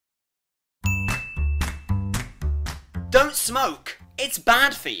Don't smoke. It's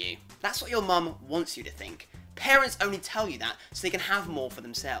bad for you. That's what your mum wants you to think. Parents only tell you that so they can have more for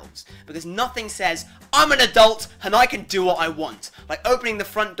themselves. Because nothing says, I'm an adult and I can do what I want. Like opening the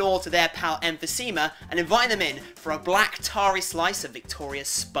front door to their pal Emphysema and inviting them in for a black tarry slice of Victoria's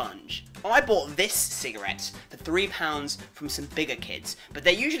Sponge. I bought this cigarette for £3 from some bigger kids, but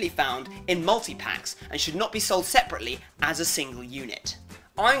they're usually found in multi-packs and should not be sold separately as a single unit.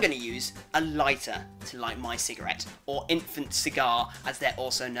 I'm going to use a lighter to light my cigarette, or infant cigar as they're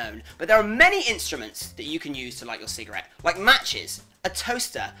also known. But there are many instruments that you can use to light your cigarette, like matches, a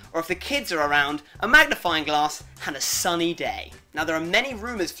toaster, or if the kids are around, a magnifying glass and a sunny day. Now there are many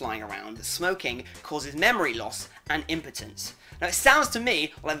rumours flying around that smoking causes memory loss and impotence. Now it sounds to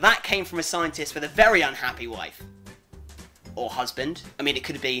me like that came from a scientist with a very unhappy wife. Or husband. I mean, it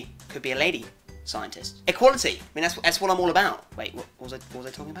could be a lady scientist. Equality. I mean, that's what I'm all about. Wait, what was I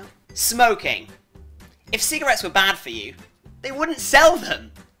talking about? Smoking. If cigarettes were bad for you, they wouldn't sell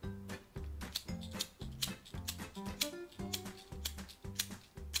them.